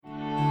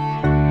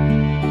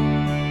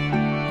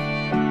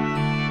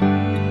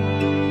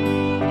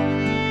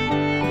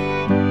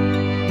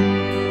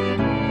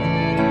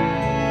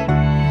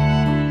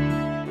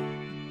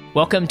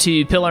Welcome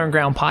to Pillar and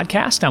Ground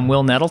Podcast. I'm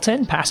Will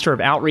Nettleton, pastor of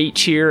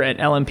outreach here at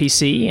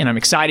LMPC, and I'm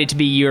excited to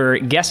be your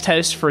guest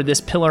host for this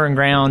Pillar and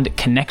Ground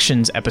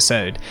Connections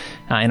episode.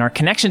 In our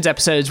Connections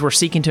episodes, we're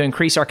seeking to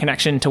increase our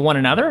connection to one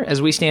another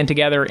as we stand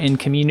together in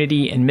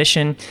community and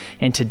mission.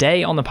 And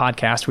today on the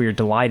podcast, we are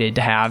delighted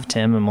to have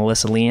Tim and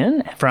Melissa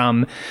Lien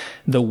from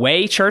the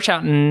Way Church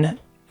out in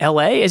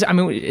LA.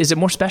 Is it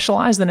more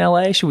specialized than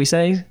LA? Should we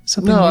say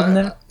something more than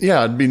that?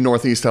 Yeah, it'd be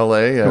Northeast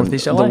LA.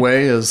 Northeast LA. The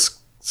Way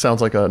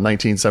sounds like a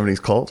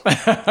 1970s cult.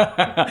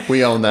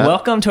 We own that.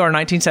 Welcome to our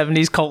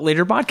 1970s Cult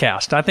Leader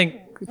podcast. I think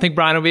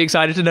Brian will be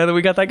excited to know that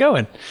we got that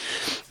going.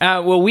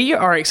 Well, we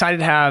are excited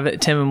to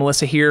have Tim and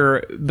Melissa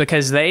here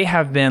because they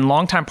have been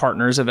longtime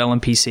partners of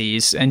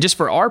LMPC's. And just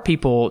for our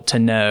people to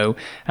know,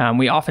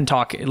 we often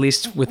talk, at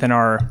least within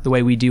the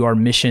way we do our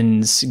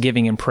missions,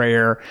 giving and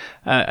prayer,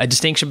 a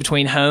distinction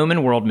between home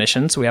and world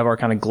missions. So we have our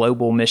kind of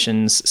global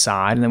missions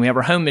side, and then we have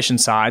our home mission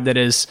side that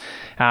is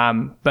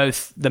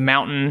both the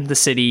mountain, the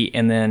city,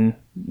 and then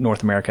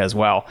North America as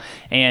well.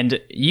 And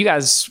you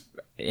guys,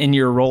 in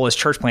your role as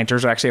church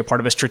planters, are actually a part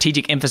of a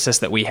strategic emphasis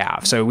that we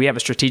have. So we have a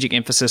strategic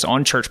emphasis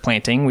on church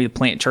planting. We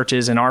plant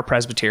churches in our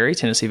presbytery,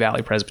 Tennessee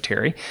Valley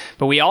Presbytery,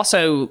 but we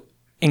also,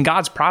 in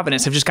God's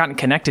providence, have just gotten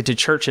connected to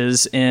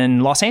churches in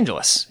Los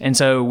Angeles. And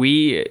so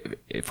we,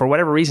 for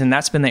whatever reason,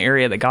 that's been the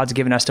area that God's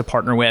given us to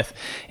partner with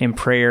in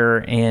prayer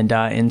and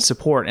in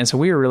support. And so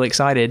we were really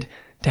excited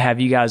to have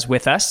you guys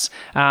with us.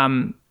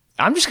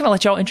 I'm just going to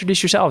let y'all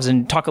introduce yourselves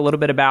and talk a little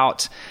bit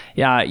about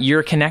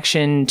your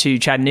connection to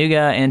Chattanooga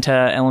and to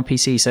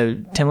LMPC. So,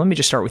 Tim, let me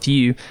just start with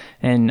you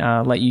and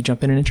let you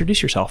jump in and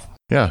introduce yourself.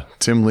 Yeah,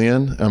 Tim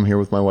Lien. I'm here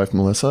with my wife,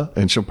 Melissa,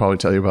 and she'll probably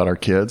tell you about our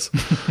kids.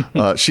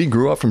 She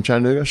grew up from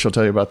Chattanooga. She'll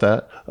tell you about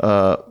that.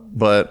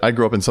 But I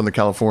grew up in Southern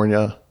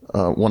California,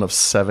 one of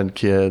 7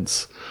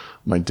 kids.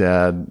 My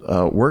dad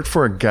worked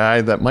for a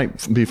guy that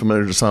might be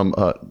familiar to some,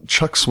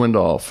 Chuck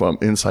Swindoll from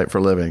Insight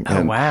for Living.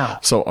 Oh, wow.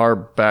 So my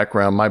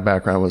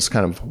background was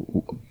kind of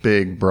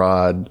big,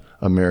 broad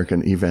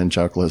American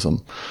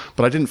evangelicalism.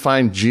 But I didn't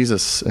find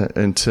Jesus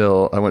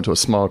until I went to a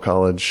small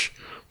college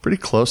pretty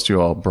close to you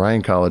all,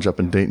 Bryan College up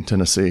in Dayton,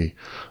 Tennessee,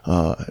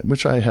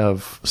 which I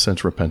have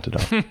since repented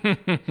of.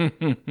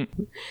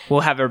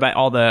 We'll have everybody,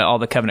 all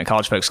the Covenant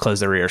College folks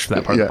close their ears for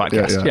that part of the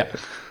podcast. Yeah.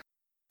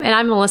 And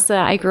I'm Melissa.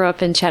 I grew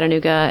up in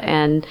Chattanooga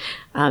and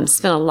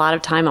spent a lot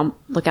of time on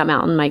Lookout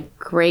Mountain. My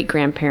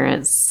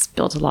great-grandparents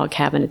built a log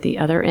cabin at the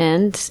other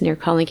end near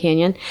Colony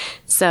Canyon.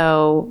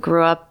 So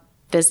grew up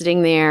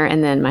visiting there,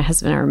 and then my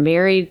husband and I were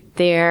married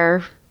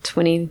there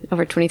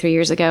over 23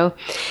 years ago,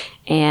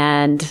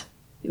 and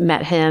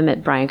met him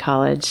at Bryan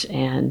College.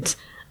 And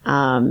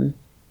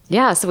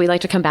so we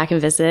like to come back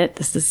and visit.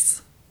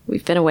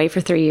 We've been away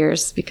for 3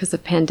 years because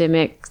of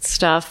pandemic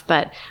stuff,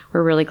 but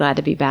we're really glad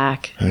to be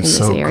back in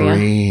this area.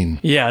 Green.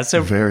 Yeah,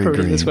 so very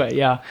green this way.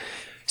 Yeah.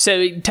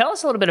 So tell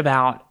us a little bit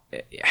about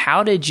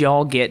how did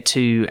y'all get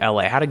to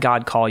LA? How did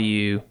God call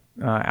you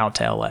out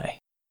to LA?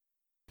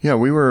 Yeah,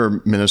 we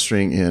were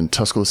ministering in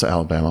Tuscaloosa,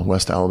 Alabama,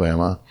 West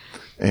Alabama,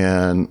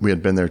 and we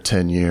had been there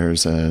 10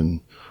 years, and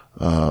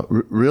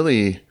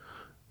really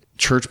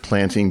church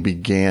planting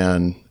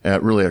began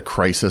at really a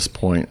crisis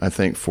point, I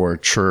think, for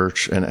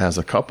church and as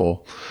a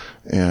couple.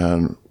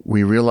 And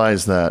we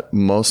realized that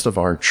most of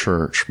our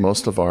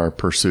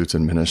pursuits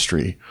in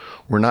ministry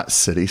were not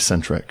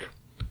city-centric.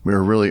 We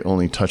were really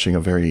only touching a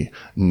very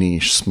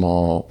niche,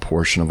 small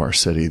portion of our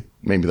city,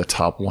 maybe the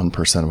top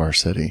 1% of our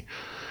city.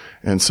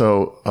 And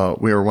so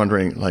we were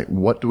wondering,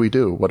 what do we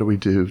do? What do we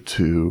do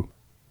to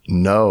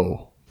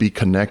be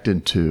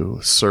connected to,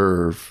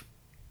 serve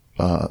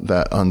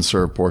that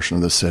unserved portion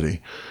of the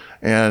city?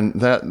 And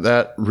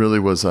that really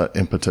was an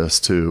impetus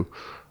to,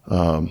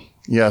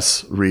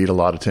 yes, read a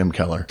lot of Tim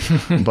Keller,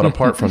 but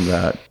apart from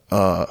that,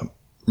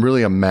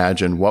 really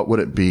imagine what would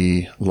it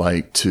be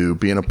like to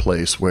be in a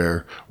place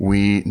where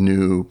we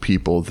knew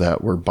people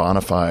that were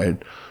bona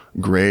fide,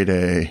 grade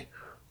A,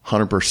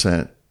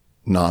 100%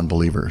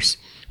 non-believers.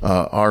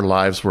 Our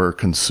lives were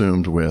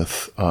consumed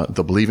with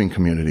the believing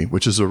community,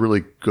 which is a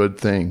really good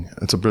thing.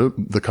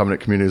 The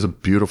covenant community is a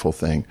beautiful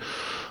thing.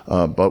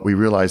 But we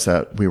realized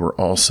that we were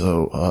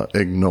also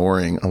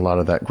ignoring a lot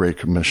of that Great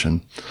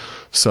Commission.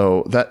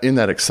 So in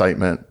that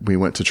excitement, we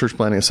went to church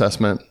planning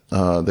assessment.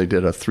 They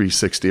did a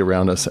 360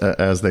 around us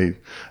as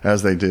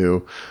they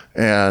do.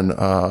 And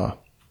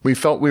we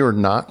felt we were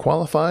not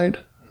qualified.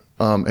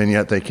 And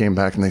yet they came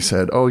back and they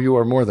said, "Oh, you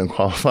are more than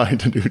qualified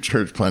to do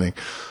church planning,"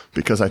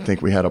 because I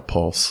think we had a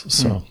pulse.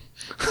 So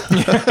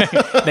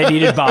they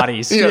needed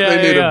bodies. They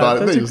needed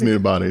bodies. They just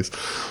needed bodies.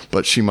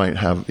 But she might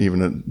have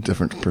even a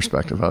different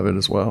perspective of it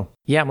as well.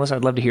 Yeah, Melissa,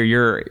 I'd love to hear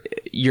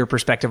your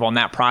perspective on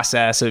that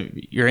process.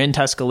 You're in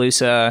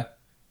Tuscaloosa,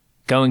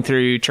 going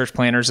through church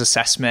planners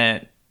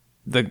assessment,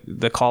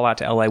 the call out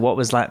to LA. What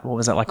was that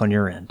like on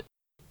your end?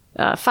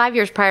 5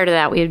 years prior to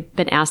that, we had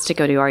been asked to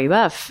go to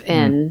RUF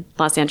in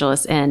Los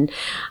Angeles. And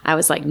I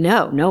was like,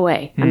 no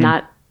way. I'm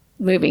not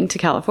moving to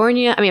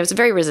California. I mean, I was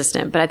very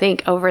resistant, but I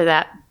think over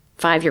that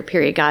 5-year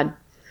period, God,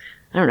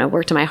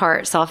 worked in my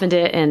heart, softened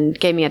it, and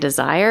gave me a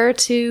desire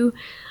to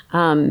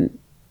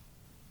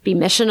be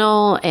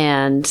missional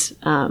and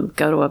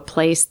go to a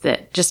place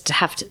that just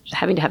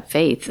having to have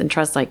faith and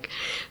trust, like,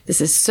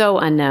 this is so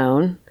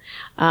unknown.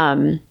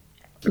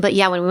 But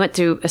yeah, when we went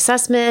through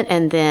assessment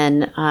and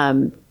then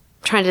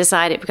trying to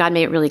decide, God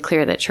made it really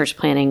clear that church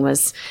planting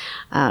was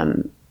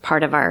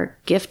part of our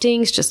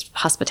giftings, just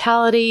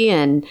hospitality.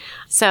 And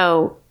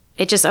so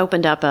it just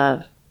opened up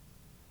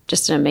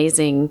just an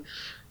amazing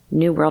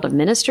new world of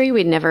ministry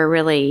we'd never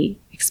really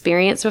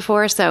experienced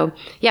before. So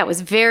yeah, it was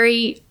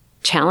very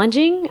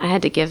challenging. I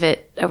had to give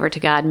it over to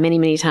God many,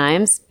 many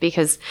times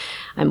because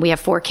we have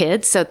 4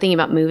 kids. So thinking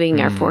about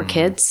moving our 4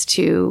 kids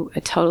to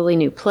a totally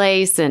new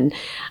place and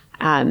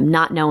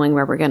not knowing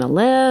where we're going to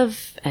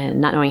live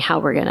and not knowing how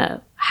we're going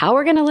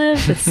to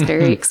live. It's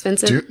very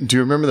expensive. Do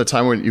you remember the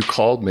time when you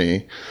called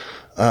me?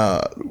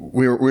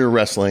 We were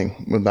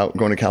wrestling about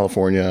going to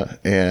California,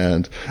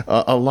 and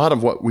a lot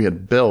of what we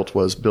had built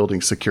was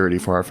building security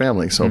for our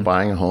family. So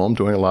buying a home,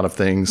 doing a lot of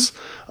things.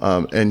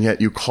 And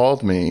yet you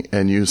called me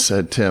and you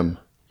said, Tim,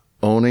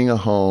 owning a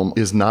home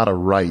is not a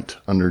right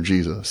under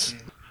Jesus.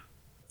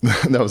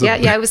 That was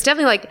it was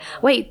definitely like,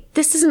 wait,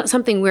 this isn't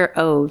something we're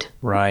owed.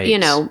 Right.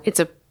 It's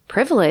a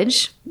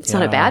privilege. It's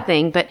not a bad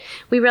thing. But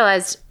we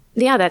realized,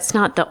 that's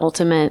not the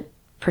ultimate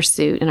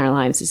pursuit in our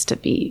lives, is to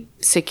be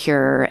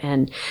secure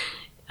and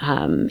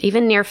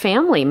even near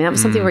family. I mean, that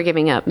was something we're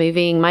giving up.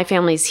 Moving, my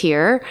family's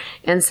here.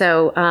 And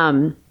so,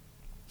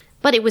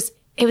 but it was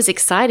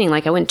exciting.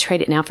 Like, I wouldn't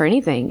trade it now for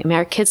anything. I mean,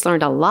 our kids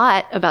learned a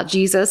lot about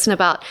Jesus and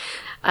about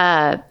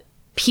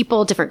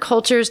people, different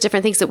cultures,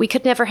 different things that we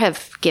could never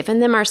have given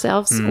them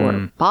ourselves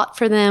or bought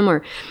for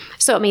them.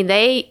 So, I mean,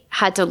 they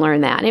had to learn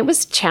that. And it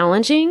was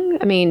challenging.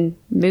 I mean,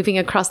 moving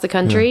across the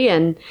country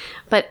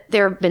but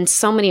there have been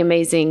so many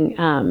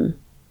amazing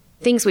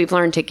things we've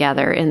learned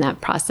together in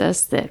that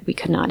process that we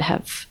could not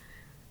have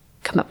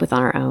come up with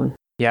on our own.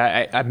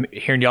 Yeah, I'm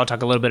hearing y'all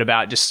talk a little bit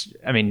about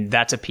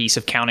that's a piece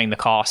of counting the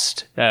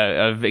cost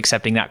of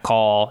accepting that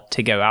call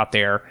to go out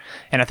there.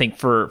 And I think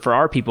for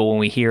our people, when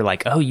we hear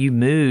like, oh, you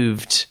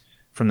moved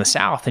from the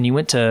South and you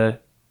went to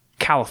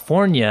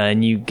California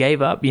and you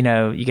gave up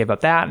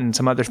that and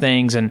some other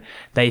things. And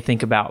they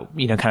think about,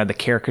 kind of the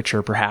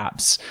caricature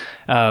perhaps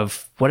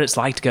of what it's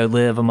like to go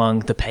live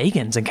among the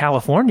pagans in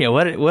California.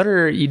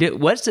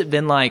 What's it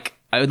been like?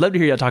 I would love to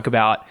hear y'all talk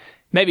about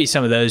maybe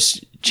some of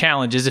those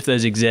challenges, if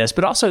those exist,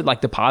 but also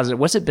like the positive.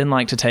 What's it been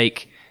like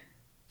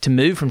to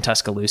move from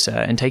Tuscaloosa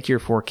and take your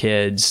 4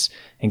 kids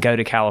and go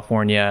to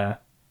California?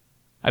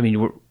 I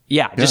mean,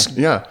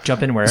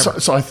 jump in wherever.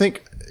 So I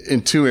think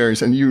in 2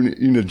 areas, and you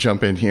need to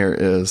jump in here,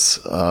 is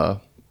I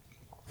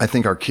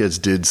think our kids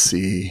did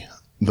see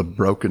the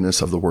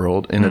brokenness of the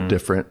world in a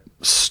different,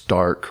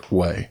 stark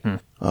way.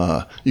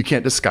 You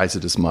can't disguise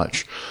it as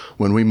much.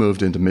 When we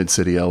moved into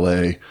mid-city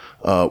LA,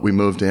 we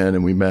moved in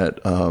and we met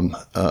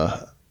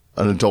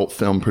an adult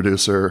film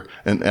producer,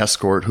 an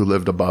escort who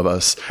lived above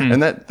us.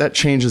 And that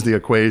changes the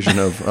equation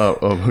of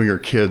who your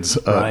kids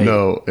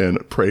know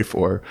and pray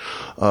for.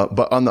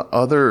 But on the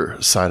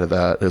other side of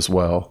that as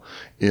well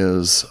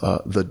is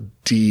the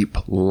deep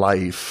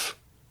life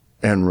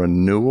and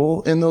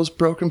renewal in those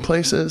broken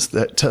places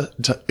that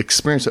to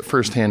experience it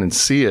firsthand and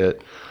see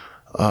it,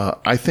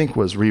 I think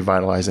was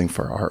revitalizing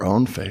for our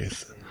own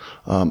faith.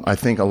 I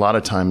think a lot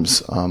of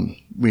times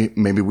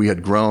we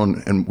had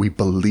grown and we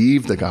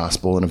believed the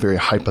gospel in a very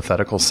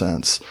hypothetical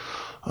sense.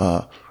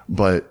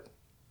 But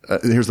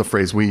here's the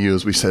phrase we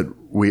use. We said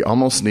we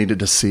almost needed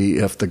to see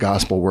if the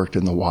gospel worked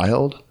in the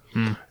wild.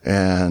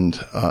 And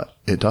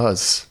it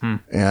does.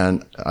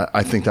 And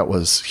I think that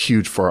was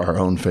huge for our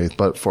own faith,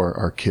 but for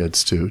our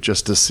kids too,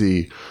 just to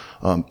see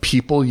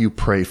people you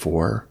pray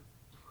for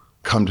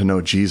come to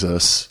know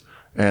Jesus.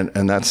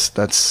 And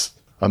that's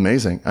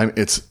amazing. I mean,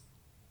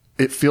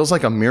 it feels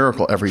like a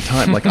miracle every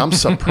time. Like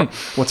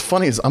what's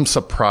funny is I'm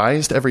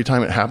surprised every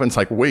time it happens.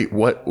 Like, wait,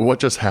 what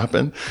just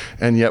happened?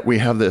 And yet we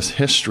have this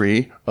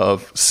history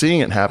of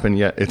seeing it happen,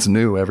 yet it's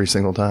new every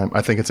single time.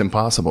 I think it's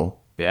impossible.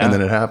 Yeah. And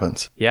then it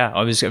happens. Yeah.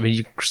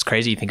 It's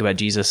crazy. You think about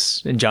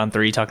Jesus in John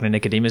 3 talking to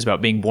Nicodemus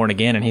about being born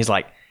again. And he's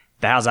like,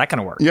 how's that going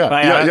to work? Yeah.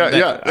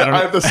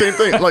 I have the same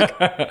thing. Like,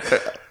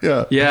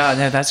 yeah. Yeah.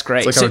 No, that's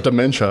great. It's like our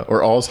dementia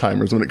or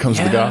Alzheimer's when it comes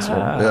to the gospel.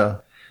 Yeah.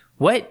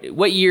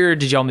 What year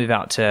did y'all move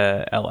out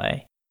to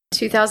LA?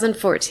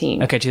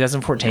 2014. Okay.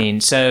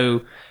 2014.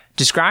 So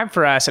describe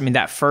for us,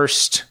 that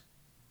first,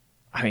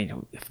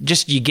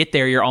 just you get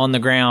there, you're on the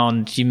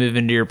ground, you move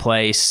into your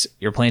place,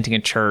 you're planting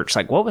a church.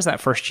 Like, what was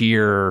that first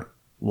year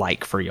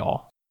like for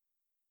y'all?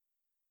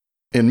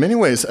 In many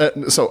ways,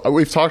 so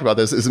we've talked about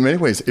this, in many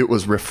ways, it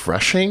was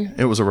refreshing.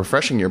 It was a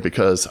refreshing year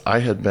because I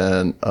had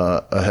been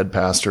a head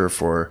pastor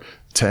for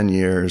 10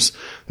 years.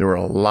 There were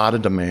a lot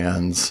of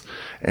demands.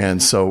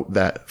 And so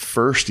that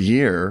first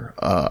year,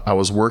 I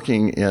was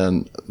working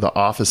in the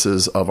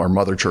offices of our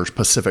mother church,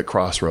 Pacific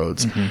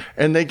Crossroads.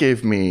 And they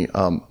gave me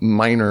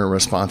minor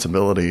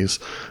responsibilities.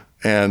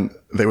 And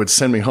they would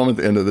send me home at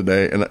the end of the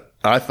day. And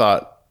I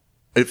thought,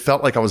 it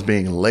felt like I was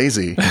being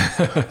lazy.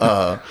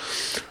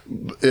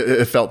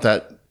 It felt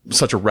that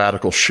such a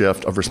radical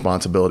shift of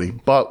responsibility.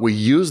 But we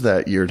used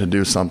that year to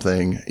do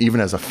something,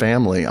 even as a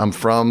family. I'm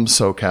from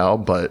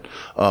SoCal, but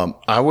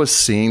I was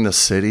seeing the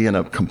city in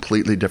a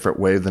completely different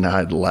way than I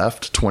had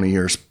left 20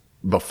 years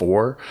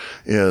before.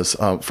 First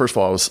of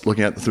all, I was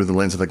looking at it through the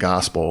lens of the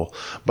gospel,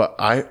 but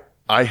I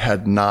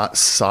had not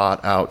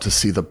sought out to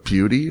see the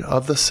beauty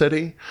of the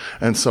city.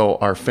 And so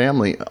our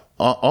family,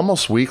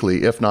 almost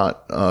weekly, if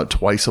not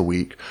twice a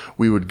week,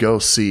 we would go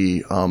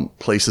see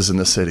places in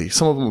the city.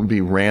 Some of them would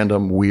be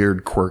random,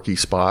 weird, quirky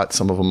spots.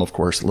 Some of them, of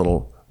course,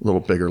 little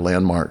bigger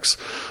landmarks.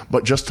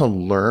 But just to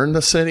learn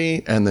the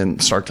city and then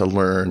start to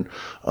learn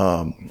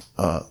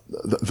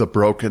the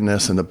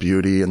brokenness and the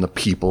beauty and the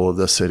people of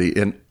the city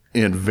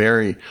in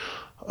very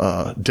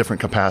different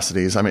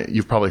capacities. I mean,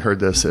 you've probably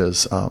heard this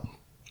as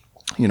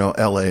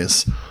LA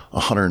is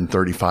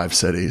 135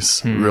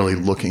 cities, really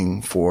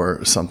looking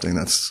for something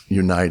that's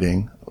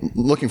uniting,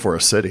 looking for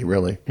a city,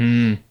 really.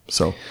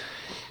 So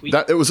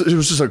it was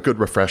just a good,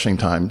 refreshing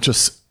time,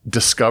 just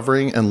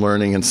discovering and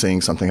learning and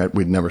seeing something that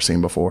we'd never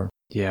seen before.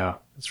 Yeah,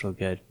 that's really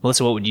good.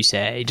 Melissa, what would you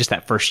say? Just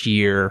that first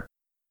year.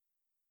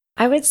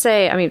 I would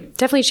say,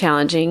 definitely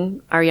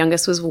challenging. Our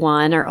youngest was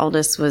 1. Our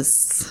oldest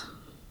was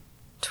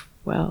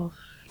 12.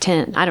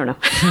 10. I don't know.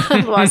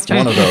 I've lost track.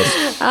 One of those.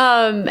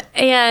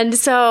 And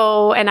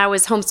I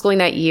was homeschooling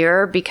that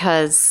year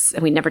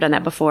and we'd never done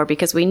that before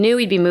because we knew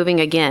we'd be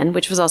moving again,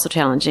 which was also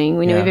challenging.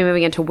 We knew we'd be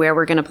moving into where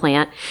we're going to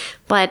plant.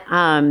 But,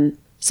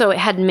 so it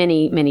had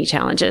many, many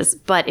challenges,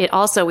 but it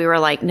also, we were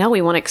like, no,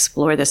 we want to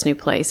explore this new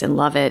place and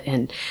love it.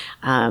 And,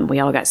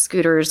 we all got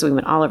scooters. We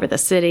went all over the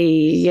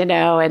city,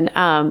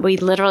 and, we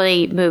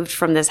literally moved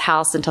from this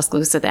house in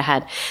Tuscaloosa that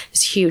had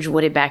this huge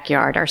wooded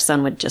backyard. Our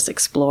son would just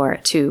explore,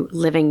 to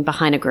living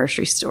behind a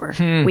grocery store.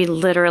 We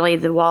literally,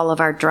 the wall of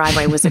our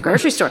driveway was a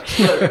grocery store.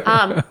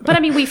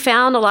 But we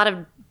found a lot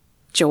of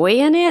joy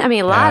in it.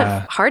 A lot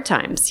of hard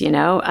times,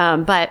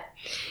 but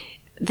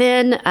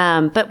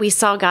we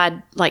saw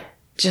God, like,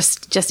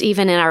 just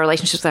even in our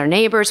relationships with our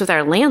neighbors, with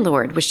our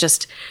landlord, was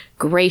just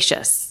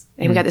gracious.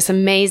 And we got this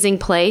amazing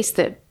place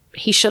that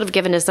he should have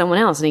given to someone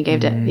else, and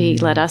he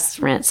let us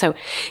rent. So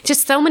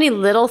just so many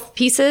little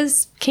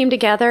pieces came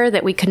together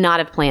that we could not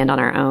have planned on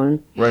our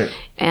own. Right.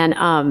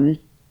 And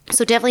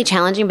so definitely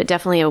challenging, but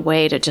definitely a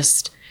way to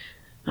just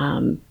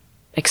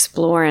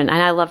explore. And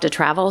I love to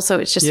travel, so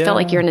it's just felt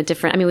like you're in a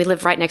different. We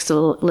live right next to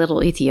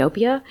little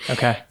Ethiopia.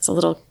 Okay. It's a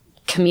little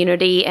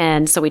community,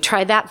 and so we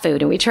tried that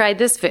food and we tried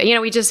this food.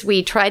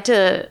 We tried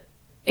to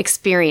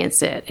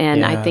experience it,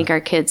 and I think our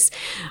kids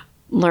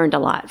learned a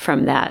lot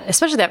from that,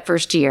 especially that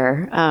first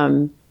year.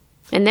 And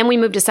then we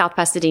moved to South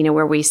Pasadena,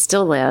 where we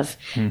still live,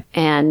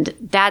 and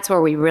that's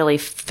where we really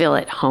feel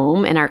at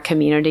home in our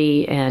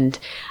community and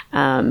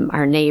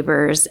our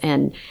neighbors.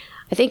 And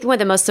I think one of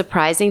the most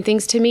surprising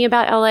things to me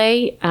about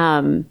LA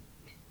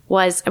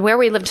was where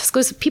we lived.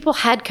 People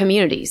had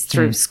communities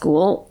through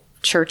school,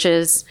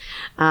 churches,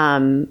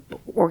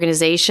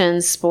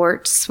 organizations,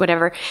 sports,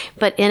 whatever.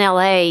 But in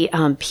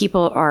LA,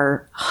 people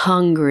are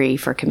hungry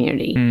for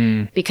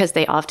community because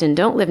they often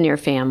don't live near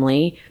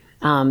family.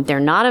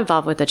 They're not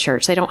involved with the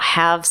church. They don't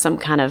have some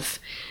kind of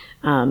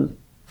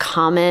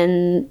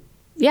common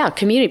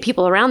community,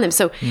 people around them.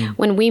 So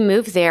when we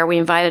moved there, we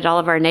invited all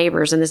of our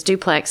neighbors in this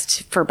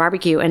duplex for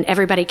barbecue, and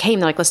everybody came.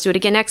 They're like, let's do it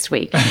again next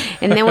week.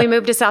 And then we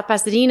moved to South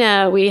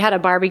Pasadena. We had a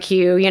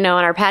barbecue, on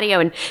our patio,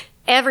 and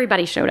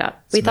everybody showed up.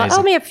 We thought,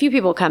 maybe a few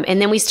people come.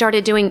 And then we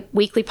started doing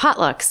weekly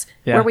potlucks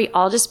where we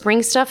all just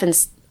bring stuff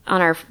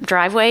on our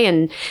driveway,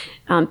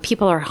 and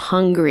people are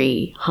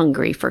hungry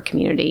for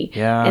community.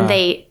 Yeah.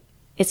 And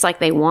it's like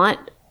they want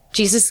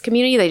Jesus'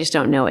 community. They just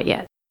don't know it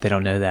yet. They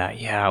don't know that.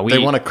 Yeah. They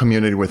want a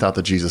community without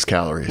the Jesus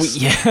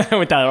calories.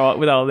 Without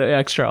all the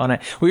extra on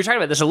it. We were talking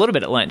about this a little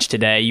bit at lunch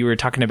today. You were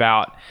talking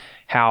about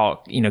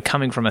how,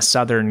 coming from a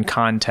Southern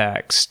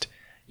context,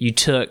 you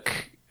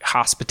took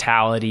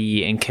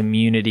hospitality and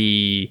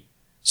community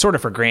sort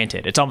of for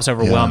granted. It's almost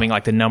overwhelming,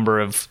 like the number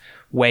of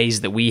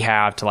ways that we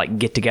have to like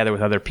get together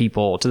with other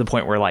people, to the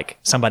point where like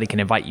somebody can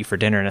invite you for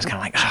dinner, and it's kind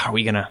of like,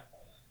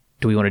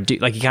 do we want to do,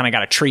 like, you kind of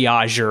got to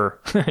triage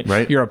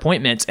your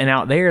appointments. And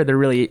out there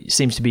really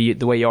seems to be,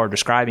 the way you are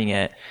describing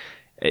it,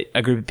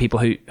 a group of people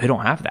who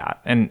don't have that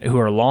and who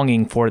are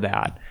longing for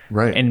that.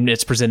 Right. And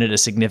it's presented a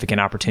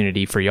significant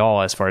opportunity for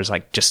y'all as far as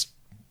like just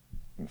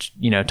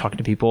talking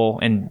to people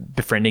and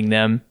befriending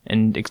them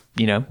and,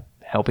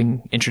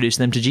 helping introduce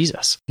them to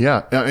Jesus.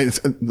 Yeah.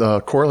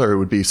 The corollary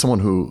would be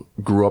someone who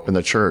grew up in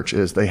the church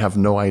is they have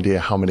no idea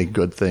how many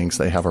good things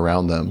they have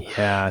around them.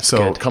 Yeah.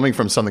 So good. Coming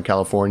from Southern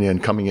California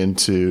and coming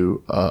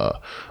into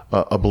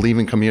a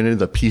believing community,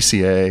 the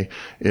PCA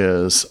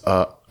is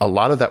a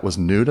lot of that was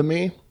new to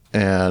me.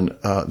 And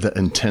the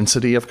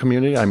intensity of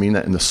community, I mean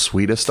that in the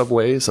sweetest of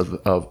ways,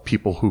 of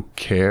people who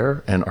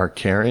care and are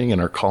caring and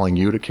are calling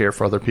you to care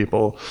for other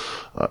people.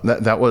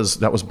 That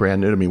was brand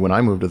new to me when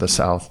I moved to the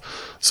South.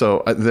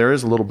 So there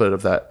is a little bit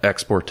of that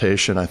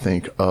exportation, I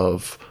think,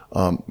 of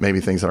maybe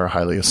things that are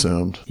highly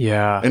assumed.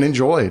 Yeah. And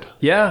enjoyed.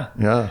 Yeah.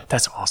 Yeah.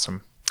 That's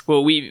awesome.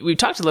 Well, we've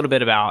talked a little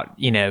bit about,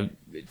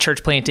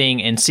 church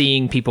planting and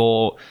seeing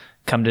people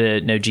come to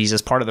know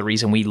Jesus. Part of the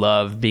reason we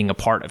love being a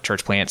part of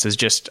church plants is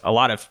just a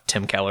lot of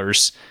Tim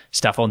Keller's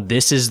stuff on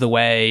this is the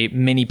way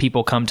many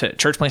people come to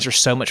church plants are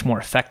so much more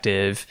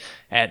effective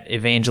at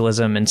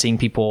evangelism and seeing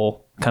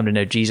people come to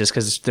know Jesus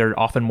because they're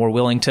often more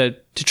willing to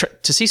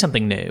see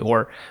something new,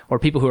 or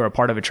people who are a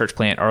part of a church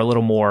plant are a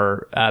little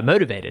more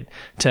motivated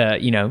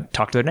to,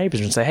 talk to their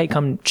neighbors and say, hey,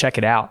 come check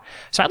it out.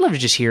 So I'd love to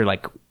just hear,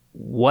 like,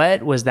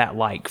 what was that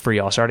like for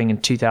y'all starting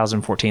in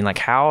 2014? Like,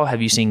 how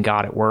have you seen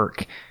God at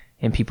work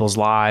in people's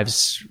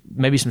lives?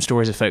 Maybe some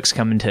stories of folks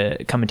coming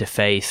to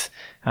faith.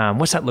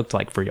 What's that looked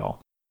like for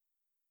y'all?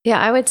 Yeah,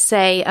 I would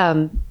say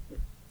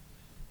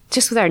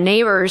just with our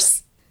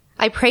neighbors,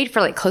 I prayed for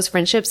like close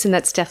friendships, and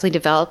that's definitely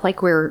developed.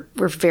 Like we're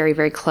very,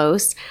 very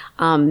close,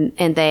 and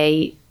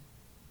we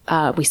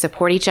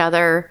support each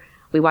other.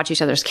 We watch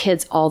each other's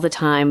kids all the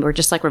time. We're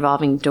just like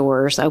revolving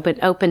doors,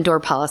 open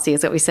door policy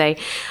is what we say.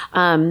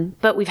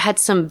 But we've had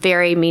some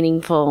very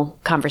meaningful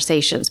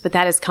conversations, but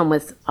that has come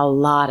with a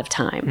lot of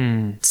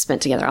time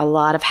spent together, a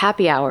lot of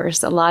happy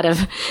hours, a lot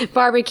of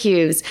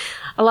barbecues,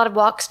 a lot of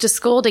walks to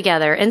school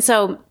together. And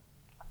so,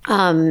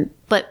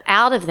 but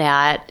out of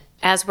that,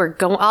 as we're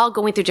all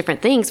going through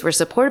different things, we're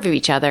supportive of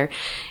each other.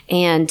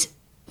 And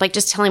like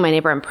just telling my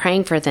neighbor I'm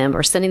praying for them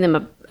or sending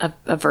them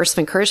a verse of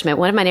encouragement.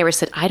 One of my neighbors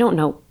said, I don't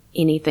know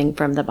anything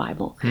from the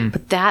Bible,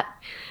 but that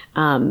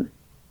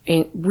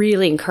it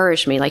really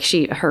encouraged me. Like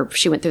she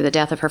went through the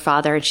death of her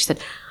father, and she said,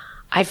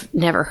 I've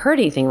never heard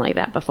anything like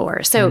that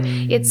before. So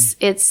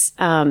it's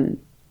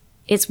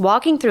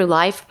walking through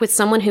life with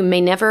someone who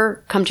may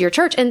never come to your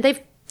church, and they've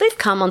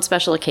come on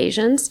special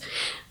occasions,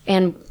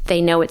 and they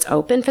know it's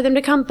open for them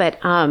to come, but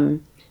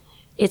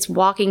it's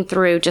walking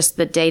through just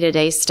the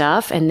day-to-day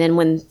stuff. And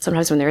then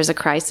sometimes when there is a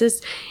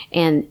crisis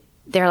and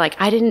they're like,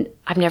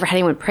 I've never had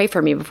anyone pray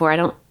for me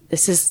before.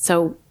 This is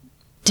so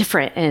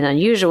different and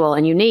unusual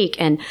and unique,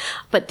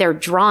 but they're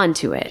drawn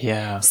to it.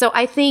 Yeah. So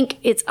I think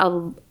it's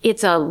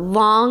a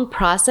long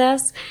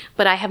process,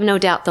 but I have no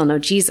doubt they'll know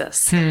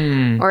Jesus,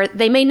 or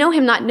they may know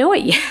him, not know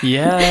it yet.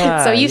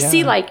 Yeah. So you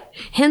see like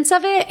hints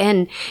of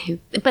it,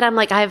 but I'm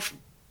like, I have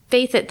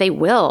faith that they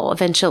will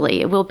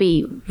eventually. It will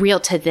be real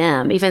to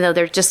them, even though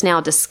they're just now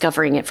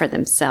discovering it for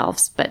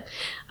themselves. But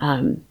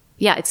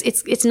yeah,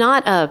 it's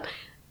not a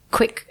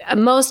quick,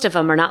 most of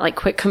them are not like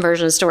quick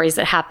conversion stories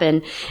that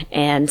happen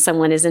and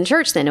someone is in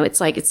church then.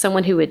 It's like, it's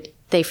someone who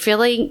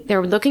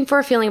they're looking for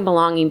a feeling of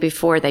belonging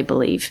before they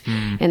believe.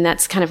 And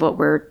that's kind of what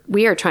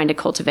we are trying to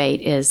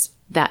cultivate, is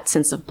that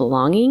sense of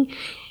belonging,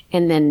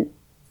 and then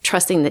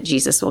trusting that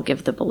Jesus will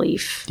give the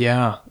belief.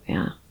 Yeah.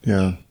 Yeah.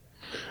 Yeah.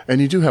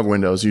 And you do have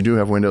windows. You do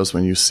have windows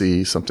when you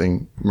see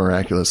something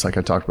miraculous, like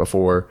I talked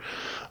before.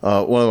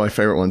 One of my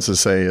favorite ones to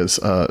say is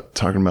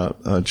talking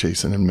about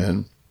Jason and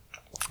Min.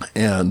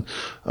 And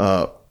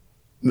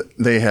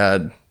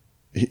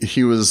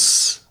he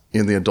was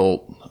in the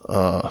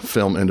adult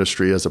film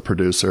industry as a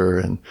producer,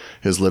 and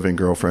his living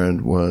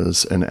girlfriend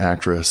was an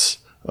actress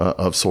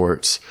of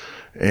sorts.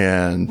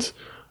 And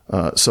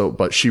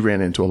but she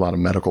ran into a lot of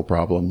medical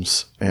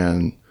problems.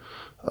 And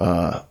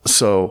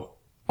so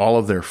all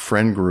of their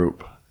friend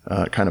group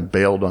kind of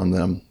bailed on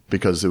them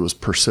because it was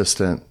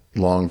persistent,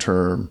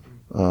 long-term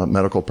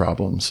medical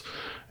problems.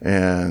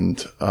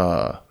 And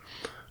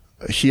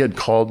he had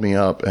called me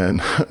up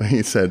and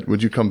he said,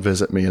 would you come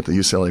visit me at the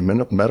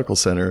UCLA Medical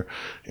Center?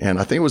 And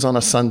I think it was on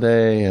a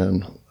Sunday,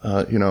 and,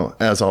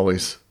 as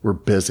always, we're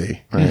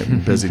busy,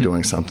 right? Busy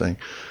doing something.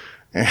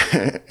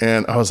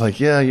 And I was like,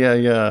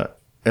 yeah.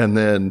 And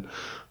then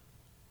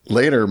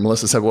later,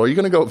 Melissa said, well, are you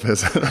going to go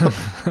visit him?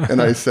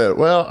 And I said,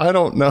 well, I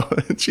don't know.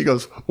 And she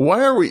goes,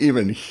 why are we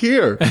even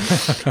here?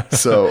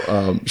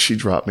 So she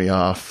dropped me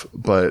off.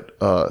 But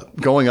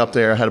going up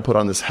there, I had to put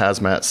on this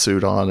hazmat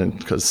suit on, and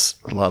because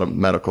a lot of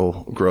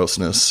medical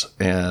grossness.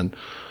 And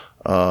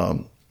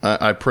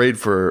I prayed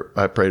for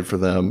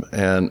them.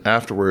 And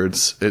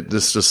afterwards,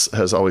 this just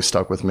has always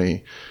stuck with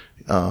me.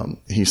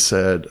 He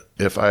said,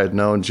 if I had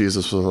known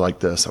Jesus was like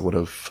this, I would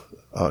have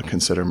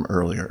considered him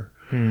earlier.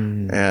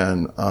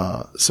 And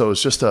so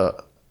it's just an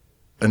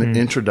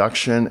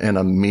introduction and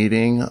a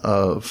meeting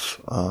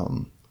of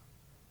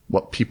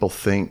what people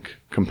think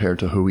compared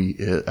to who he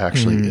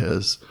actually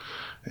is.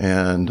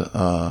 And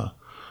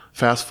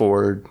fast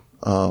forward,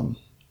 even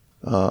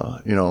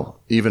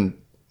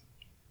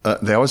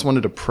they always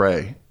wanted to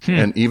pray,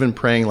 and even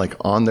praying like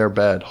on their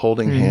bed,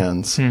 holding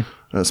hands.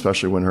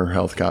 Especially when her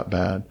health got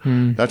bad.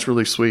 That's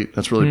really sweet.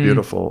 That's really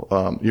beautiful.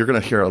 You're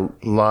going to hear a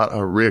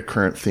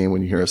reoccurrent theme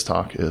when you hear us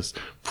talk is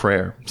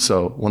prayer.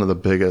 So one of the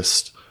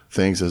biggest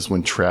things is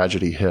when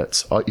tragedy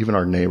hits, even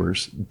our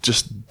neighbors,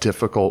 just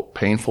difficult,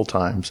 painful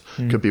times,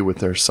 could be with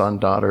their son,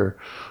 daughter,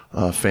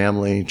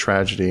 family,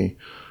 tragedy,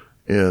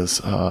 is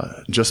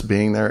just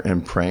being there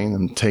and praying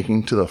and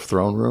taking to the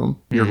throne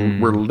room.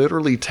 We're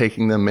literally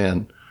taking them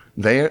in.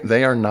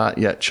 They are not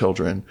yet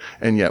children,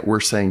 and yet we're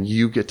saying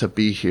you get to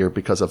be here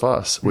because of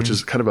us, which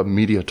is kind of a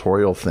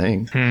mediatorial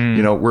thing.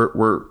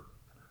 We're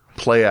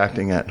play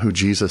acting at who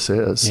Jesus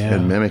is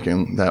and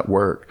mimicking that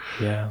work.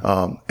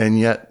 And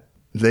yet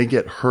they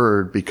get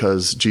heard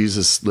because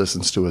Jesus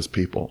listens to his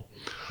people.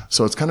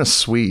 So it's kind of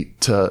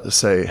sweet to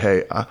say,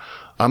 hey,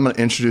 I'm going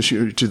to introduce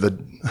you to the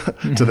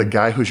to the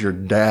guy who's your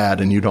dad,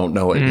 and you don't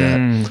know it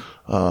yet.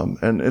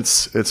 And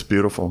it's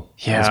beautiful.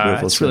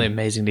 Yeah, it's really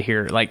amazing to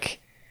hear. Like,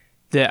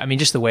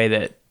 just the way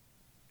that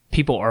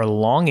people are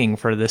longing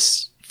for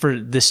this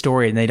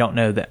story, and they don't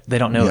know it.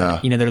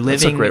 You know, they're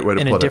living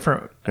in a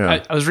different.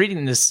 I was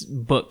reading this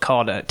book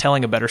called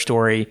 "Telling a Better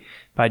Story"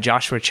 by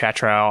Joshua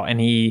Chatrow, and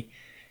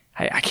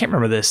I can't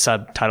remember the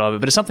subtitle of it,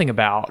 but it's something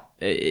about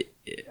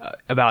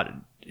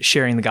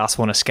sharing the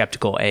gospel in a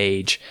skeptical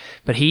age.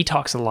 But he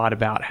talks a lot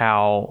about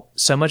how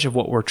so much of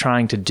what we're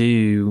trying to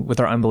do with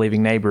our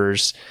unbelieving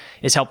neighbors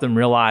is help them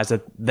realize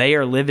that they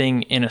are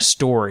living in a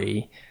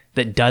story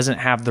that doesn't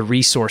have the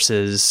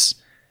resources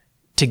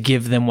to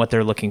give them what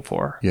they're looking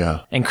for.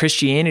 Yeah. And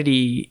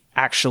Christianity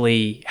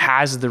actually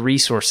has the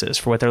resources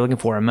for what they're looking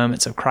for in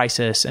moments of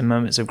crisis and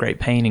moments of great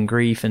pain and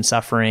grief and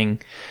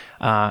suffering,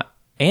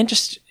 and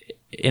just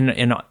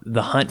in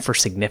the hunt for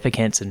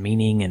significance and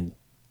meaning, and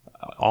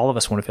all of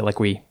us want to feel like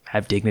we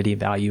have dignity and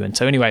value. And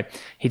so anyway,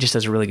 he just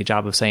does a really good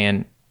job of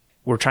saying,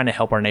 we're trying to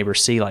help our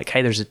neighbors see, like,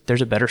 hey,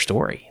 there's a better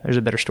story. There's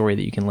a better story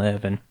that you can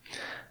live. And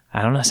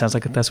I don't know, it sounds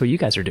like that's what you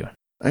guys are doing.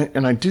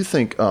 And I do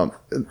think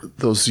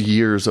those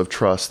years of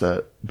trust,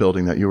 that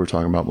building that you were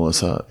talking about,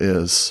 Melissa,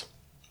 is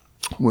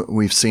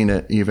we've seen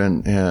it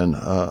even in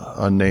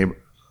a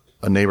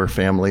neighbor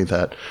family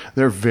that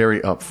they're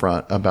very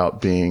upfront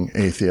about being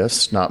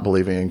atheists, not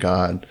believing in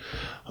God,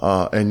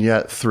 and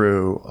yet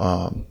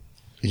through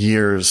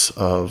years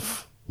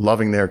of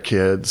loving their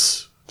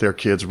kids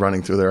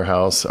running through their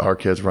house, our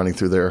kids running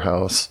through their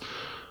house.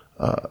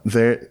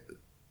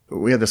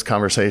 We had this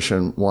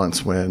conversation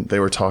once when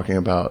they were talking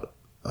about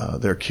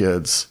their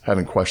kids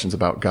having questions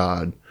about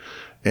God,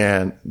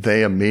 and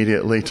they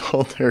immediately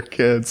told their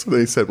kids,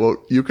 they said, well,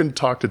 you can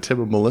talk to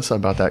Tim and Melissa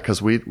about that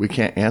because we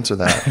can't answer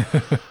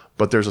that.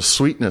 But there's a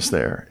sweetness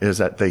there, is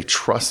that they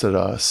trusted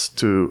us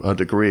to a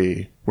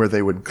degree where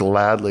they would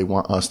gladly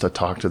want us to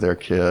talk to their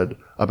kid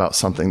about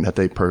something that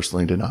they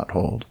personally did not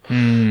hold.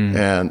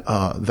 And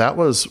that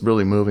was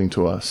really moving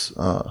to us.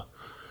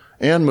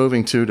 And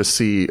moving to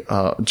see,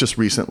 just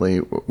recently,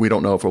 we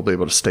don't know if we'll be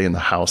able to stay in the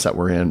house that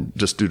we're in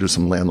just due to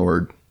some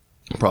landlord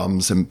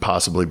problems and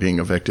possibly being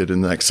evicted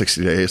in the next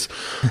 60 days.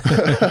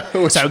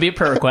 Which that would be a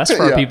prayer request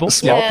for our people.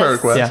 Small prayer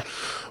request. Yeah.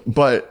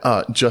 But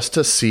just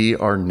to see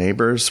our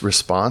neighbor's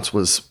response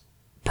was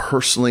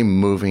personally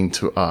moving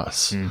to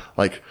us.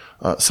 Like,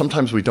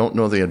 sometimes we don't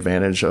know the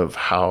advantage of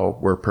how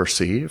we're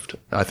perceived.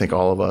 I think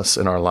all of us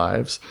in our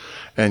lives.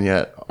 And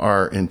yet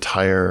our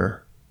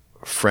entire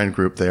friend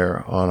group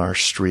there on our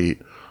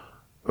street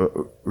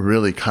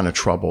really kind of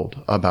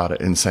troubled about it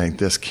and saying,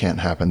 this can't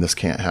happen.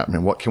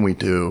 And what can we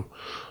do?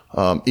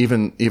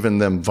 Even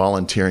them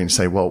volunteering to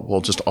say, well,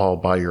 we'll just all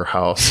buy your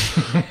house,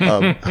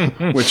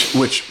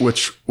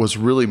 which was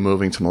really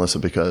moving to Melissa,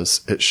 because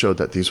it showed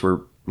that these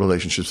were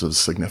relationships of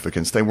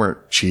significance. They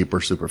weren't cheap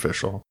or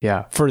superficial.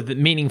 Yeah.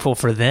 Meaningful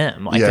for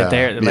them. Like that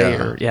they're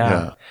later.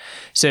 Yeah.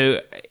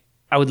 So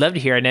I would love to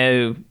hear, I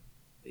know,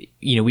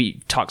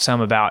 we talked some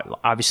about,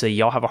 obviously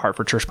y'all have a heart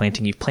for church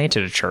planting. You've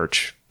planted a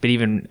church, but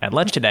even at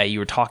lunch today, you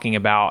were talking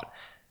about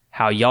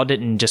how y'all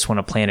didn't just want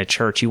to plant a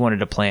church. You wanted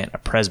to plant a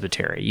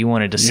presbytery. You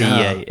wanted to see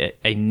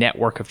a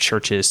network of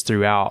churches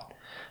throughout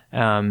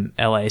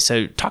LA.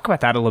 So talk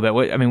about that a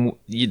little bit.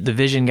 The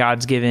vision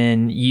God's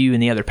given you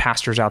and the other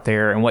pastors out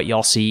there, and what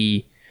y'all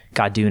see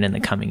God doing in the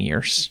coming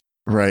years.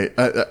 Right.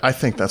 I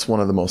think that's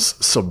one of the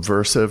most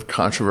subversive,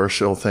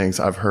 controversial things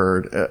I've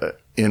heard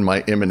in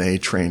my M&A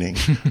training,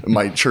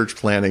 my church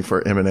planning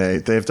for M&A.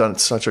 They've done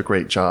such a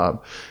great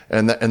job.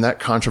 And that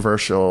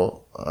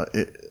controversial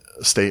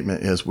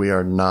statement is, we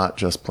are not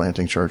just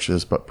planting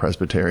churches, but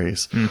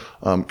presbyteries,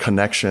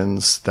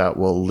 connections that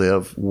will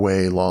live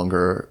way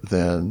longer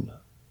than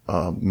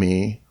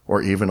me,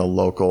 or even a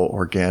local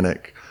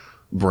organic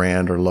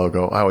brand or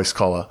logo. I always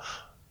call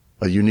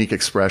a unique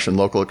expression,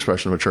 local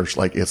expression of a church,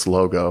 like its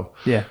logo.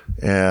 Yeah.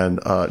 And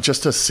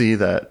just to see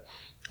that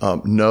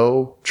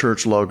no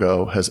church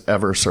logo has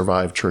ever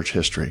survived church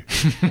history.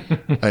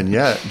 And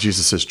yet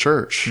Jesus'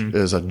 church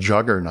is a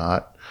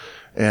juggernaut.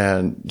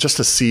 And just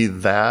to see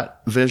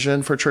that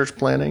vision for church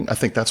planning, I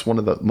think that's one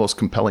of the most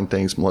compelling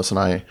things Melissa and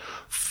I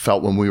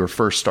felt when we were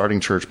first starting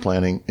church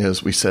planning,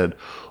 is we said,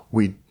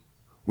 we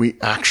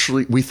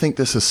think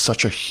this is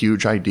such a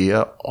huge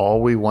idea.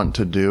 All we want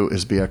to do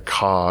is be a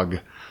cog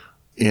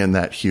in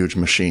that huge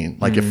machine.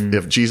 Like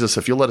if Jesus,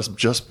 if you'll let us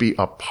just be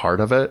a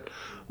part of it,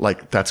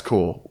 like, that's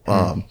cool.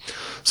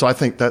 So I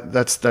think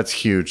that's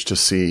huge to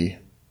see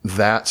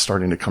that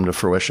starting to come to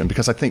fruition,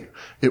 because I think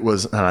it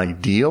was an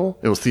ideal.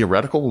 It was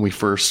theoretical when we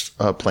first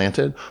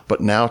planted,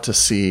 but now to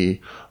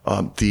see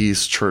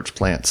these church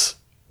plants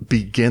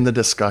begin the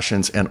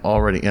discussions and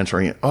already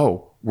entering it.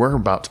 Oh, we're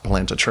about to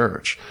plant a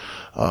church.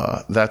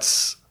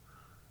 That's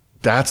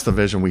the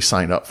vision we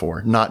signed up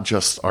for, not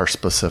just our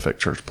specific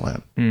church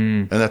plant.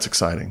 And that's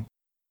exciting.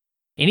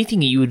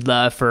 Anything you would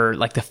love for,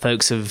 like, the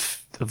folks of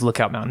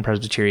Lookout Mountain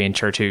Presbyterian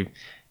Church who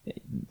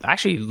I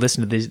actually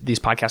listen to these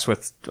podcasts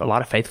with a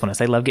lot of faithfulness.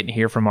 They love getting to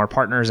hear from our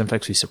partners and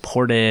folks we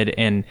supported,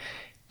 and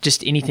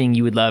just anything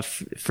you would love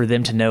for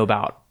them to know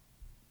about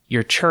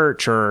your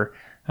church or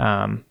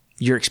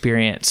your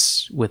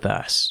experience with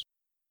us.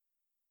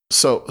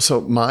 So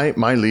my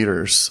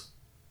leaders,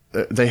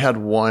 they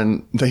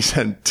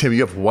said, Tim, you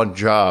have one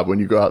job when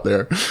you go out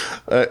there.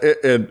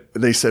 And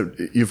they said,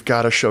 you've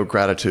got to show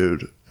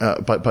gratitude,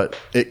 but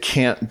it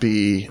can't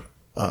be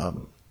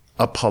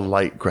a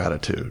polite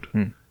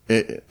gratitude.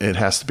 It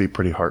has to be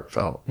pretty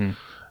heartfelt.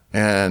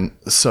 And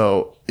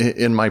so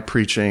in my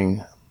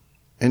preaching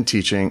and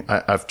teaching,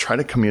 I've tried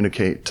to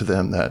communicate to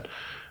them that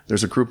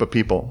there's a group of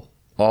people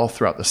all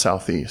throughout the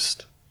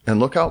Southeast, and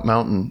Lookout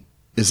Mountain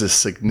is a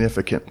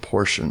significant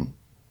portion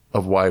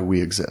of why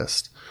we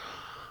exist.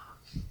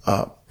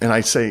 And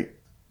I say,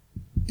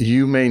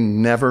 you may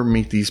never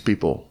meet these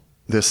people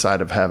this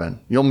side of heaven.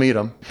 You'll meet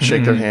them,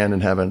 shake their hand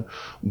in heaven,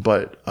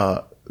 but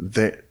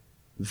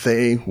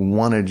they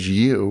wanted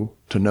you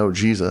to know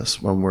Jesus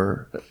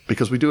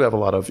because we do have a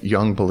lot of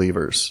young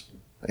believers,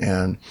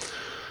 and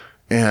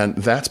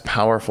that's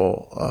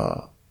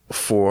powerful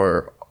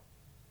for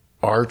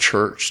our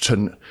church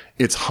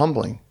it's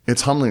humbling.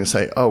 It's humbling to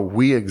say, oh,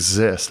 we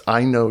exist.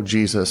 I know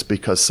Jesus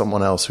because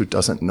someone else who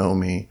doesn't know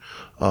me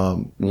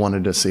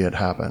wanted to see it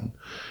happen.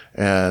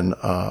 And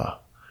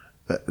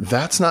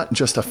that's not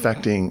just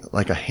affecting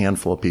like a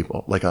handful of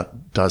people, like a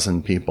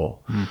dozen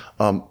people.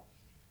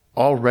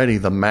 Already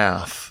the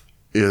math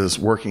is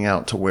working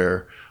out to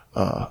where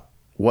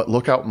what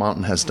Lookout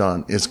Mountain has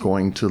done is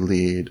going to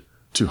lead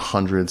to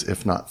hundreds,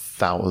 if not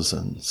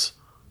thousands,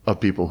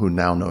 of people who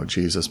now know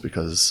Jesus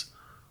because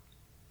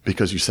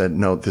you said,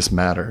 no, this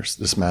matters.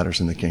 This matters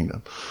in the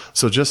kingdom.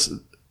 So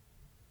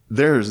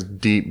there's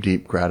deep,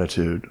 deep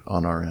gratitude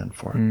on our end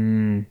for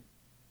it.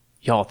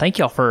 Y'all, thank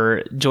y'all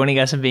for joining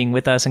us and being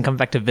with us and coming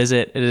back to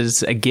visit. It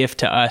is a gift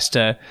to us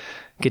to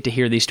get to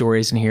hear these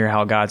stories and hear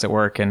how God's at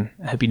work. And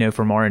I hope you know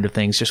from our end of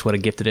things just what a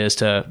gift it is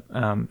to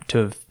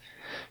have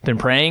been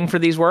praying for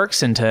these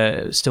works and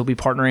to still be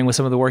partnering with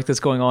some of the work that's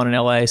going on in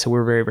LA. So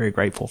we're very, very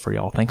grateful for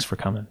y'all. Thanks for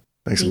coming.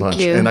 Thanks a bunch.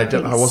 And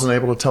I wasn't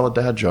able to tell a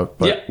dad joke,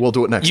 but we'll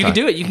do it next time. You can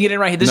do it. You can get it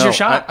right here. This is your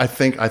shot. I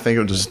think it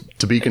was just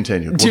to be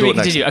continued. We'll do it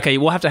next time. Okay,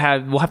 we'll have to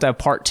have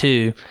part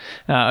 2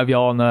 of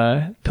y'all on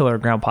the Pillar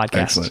and Ground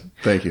podcast. Excellent.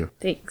 Thank you.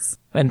 Thanks.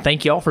 And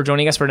thank you all for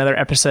joining us for another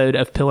episode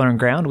of Pillar and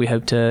Ground. We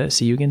hope to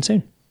see you again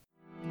soon.